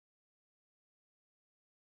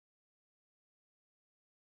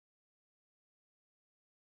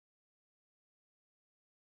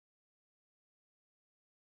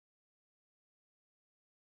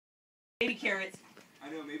baby carrots. I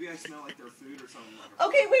know, maybe I smell like their food or something.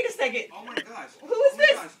 Okay, wait a second. Oh my gosh. Who is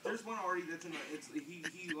this? Gosh. There's one already that's in the,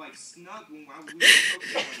 he like snuck when we were cooking on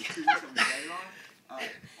the trees that we played on.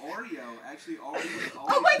 Oreo actually already.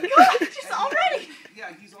 Oh my gosh, just already.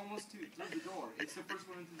 Yeah, he's almost through the door. It's the first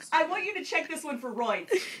one into the store. I want you to check this one for roids.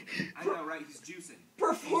 I know, right? He's juicing.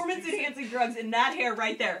 Performance-enhancing drugs in that hair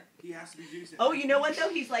right there. He has to be juicing. Oh, you know what though?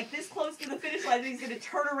 He's like this close to the finish line and he's going to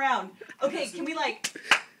turn around. Okay, can we like...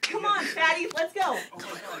 Come on, fatty, let's go. Oh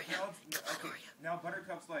my god, now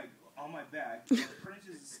Buttercup's like on my back.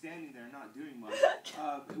 Prentice is standing there not doing much.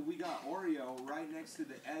 We got Oreo right next to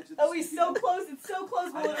the edge of the Oh, he's so close, it's so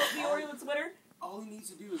close. Will it be Oreo's winner? All he needs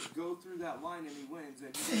to do is go through that line and he wins.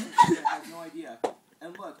 And he has no idea.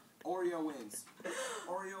 And look, Oreo wins.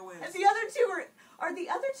 Oreo wins. And the other two are the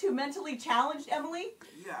other two mentally challenged, Emily?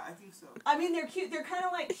 Yeah, I think so. I mean, they're cute. They're kind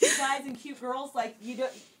of like cute guys and cute girls. Like you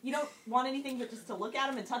don't want anything but just to look at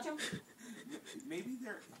them and touch them. Maybe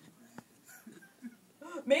they're.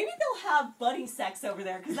 Maybe they'll have buddy sex over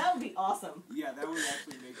there because that would be awesome. Yeah, that would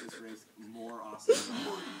actually make this race more awesome than it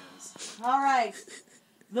already is. All right,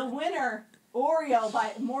 the winner, Oreo,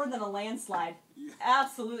 by more than a landslide. Yeah.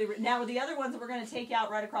 Absolutely. Now, the other ones we're going to take out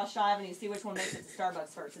right across Shaw Avenue, see which one makes it to Starbucks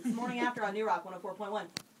first. It's the Morning After on New Rock 104.1.